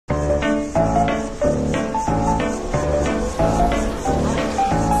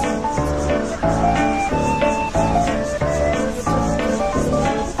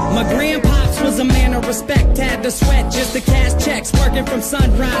respect, had to sweat just to cash checks. Working from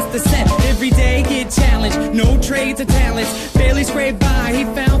sunrise to set, every day get challenged. No trades or talents, barely scraped by. He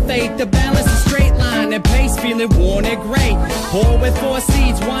found faith to balance a straight line and pace, feeling worn and gray. Poor with 4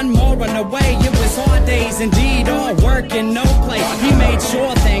 seeds, one more on the way. It was hard days indeed, all work and no play. He made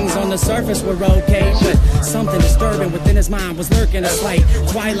sure things on the surface were okay, but something disturbing within his mind was lurking. A slight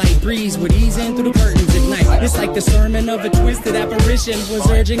twilight breeze would ease in through the curtains at night. It's like the sermon of a twisted apparition was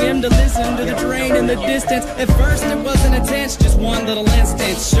urging him to listen to the train in the distance. At first it wasn't intense, just one little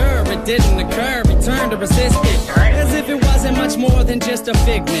instant. Sure, it didn't occur, he turned to resist it, as if it wasn't much more than just a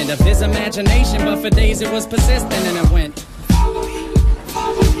figment of his imagination. But for days it was persistent, and it went,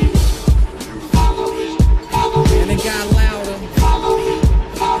 and it got louder.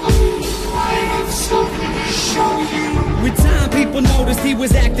 With time, people noticed he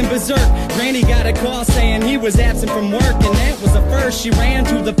was acting berserk. Granny got a call saying he was absent from work, and that was the first. She ran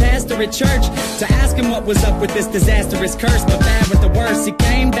to the pastor at church to ask him what was up with this disastrous curse. But bad with the worst, he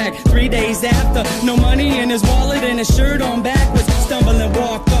came back 3 days after. No money in his wallet and his shirt on backwards. Stumbling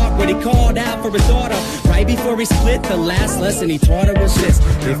walked awkward, he called out for his daughter. Right before he split, the last lesson he taught her was this: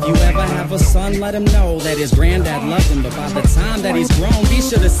 if you ever have a son, let him know that his granddad loved him. But by the time that he's grown, be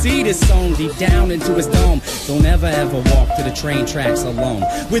sure the seed is sown deep down into his dome. Don't ever walk to the train tracks alone.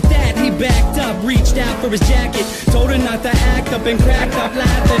 With that, he backed up, reached out for his jacket, told her not to act up, and cracked up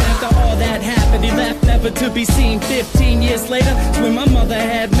laughing. After all that happened, he left never to be seen. 15 years later, it's when my mother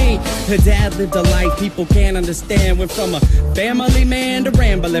had me. Her dad lived a life people can't understand. Went from a family man to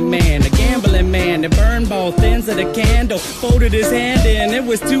rambling man, a gambling man that burned both ends of the candle. Folded his hand in, it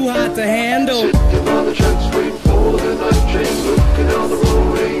was too hot to handle. Sitting on the tracks, waiting for the night train, looking down the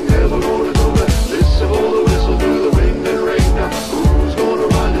road, ain't never gonna go back. Listen for the whistle through the wind and rain. Now who's gonna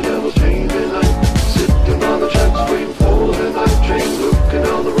ride the devil's chain tonight? Sitting on the tracks, waiting for the night train, looking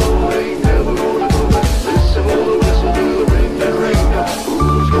down the road, ain't never gonna go back. Listen for the whistle through the wind and rain. Now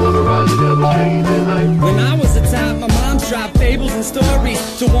who's gonna ride the devil's chain tonight? When I was a child, my mom's dropped fables and stories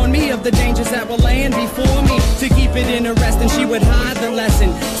to warn me of the dangers that were laying before me. To keep it interesting, she would hide the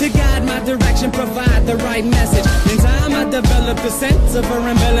lesson. To guide my direction, provide the right message. In time, I developed a sense of her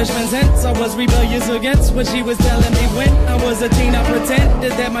embellishments. Hence, I was rebellious against what she was telling me. When I was a teen, I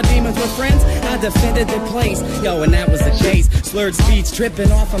pretended that my demons were friends. I defended the place, yo, and that was the case. Slurred speech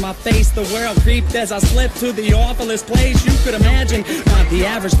dripping off of my face. The world creeped as I slipped to the awfulest place you could imagine. Not the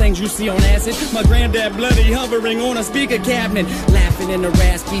average things you see on acid. My granddad bloody hovering on a speaker cabinet, laughing in a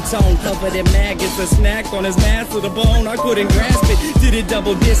raspy tone, covered in maggots. A snack on his mask with a bone, I couldn't grasp it. Did it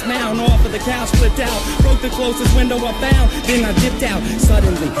double dismount off of the couch, flipped out, broke the closest window I found, then I dipped out.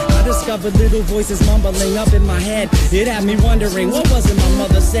 Suddenly, I discovered little voices mumbling up in my head. It had me wondering, what was it my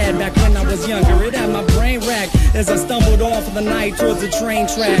mother said back when I was younger? It had my brain racked as I stumbled off of the night towards the train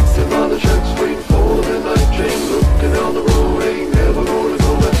tracks. Sitting on the tracks, waiting for the night train, looking down the road, ain't never gonna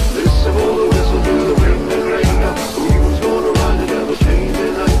go back. Listen for the whistle through the wind and rain. Now who's gonna ride the devil's chain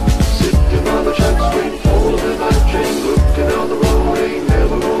tonight? Sitting on the tracks, waiting for the night train, looking down the road, ain't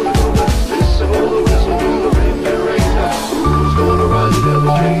never gonna go back. Listen for the whistle through the wind and rain. Now who's gonna ride the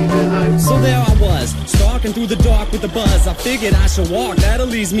devil's chain tonight? So there I was, stalking through the dark with the buzz. I figured I should walk,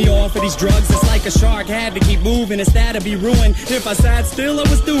 that'll ease me off of these drugs. It's like a shark, had to keep moving, instead of be ruined. If I sat still, I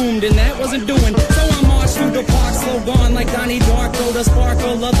was doomed, and that wasn't doing. So I marched through the park, slow gone like Donnie Darko. The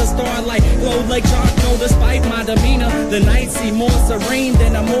sparkle of the starlight glowed like charcoal. Despite my demeanor, the night seemed more serene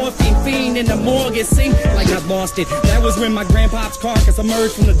than a morphine fiend in the morgue. It seemed like I'd lost it. That was when my grandpa's carcass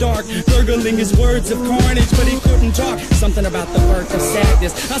emerged from the dark, gurgling his words of carnage, but he couldn't talk. Something about the birth of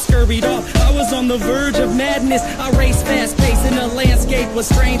sadness. I scurried off, I was on the verge of madness. I raced fast paced and the landscape was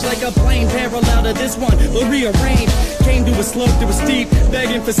strange, like a plane parallel to this one, but rearranged. Came to a slope that was steep,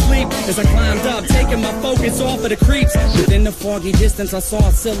 begging for sleep as I climbed up, taking my focus off of the creeps. Within the foggy distance, I saw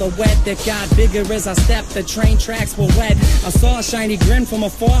a silhouette that got bigger as I stepped. The train tracks were wet. I saw a shiny grin from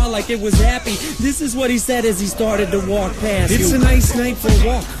afar like it was happy. This is what he said as he started to walk past. It's a nice night for a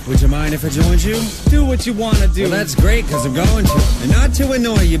walk. Would you mind if I joined you? Do what you wanna do. Well, that's great, cause I'm going to. And not to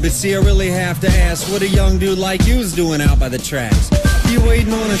annoy you, but see, I really have to ask what a young dude like you's doing out by the tracks. You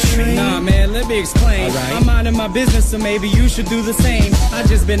waiting on a train? Nah, man, let me explain. Alright. I'm minding my business, so maybe you should do the same. I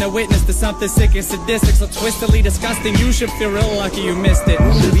just been a witness to something sick and sadistic, so twistedly disgusting. You should feel real lucky you missed it.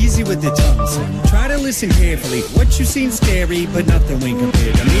 So easy with the tongue, son. Try to listen carefully. What you seen scary, but nothing when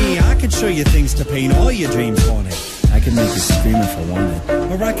compared to me. I could show you things to paint all your dreams wanted. I can make you scream if I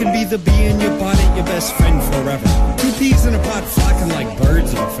wanted. Or I can be the bee in your bonnet, your best friend forever. Two peas in a pot flocking like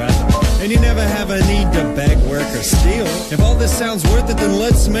birds of a feather. And you never have a need to beg, work, or steal. If all this sounds worth it, then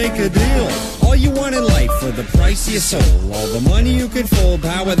let's make a deal. all you want in life for the price of your soul. All the money you can fold,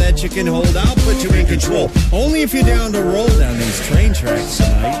 power that you can hold, I'll put you in control. Only if you're down to roll down these train tracks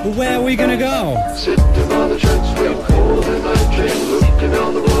tonight. But where are we gonna go? Sitting on the tracks, waiting for the night train, looking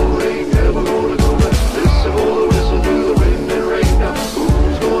down the road, ain't never gonna go back. Listen for the whistle through the wind and rain. Now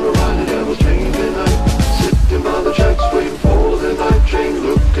who's gonna ride the devil's chain tonight? Sitting on the tracks, waiting for the night train,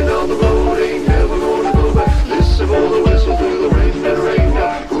 looking down the road, ain't never gonna go back. Listen for the whistle through the wind and rain.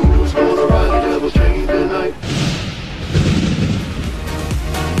 Now who's gonna ride the devil's chain tonight?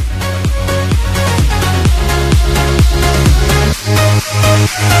 We'll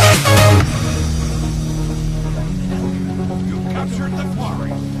be right back.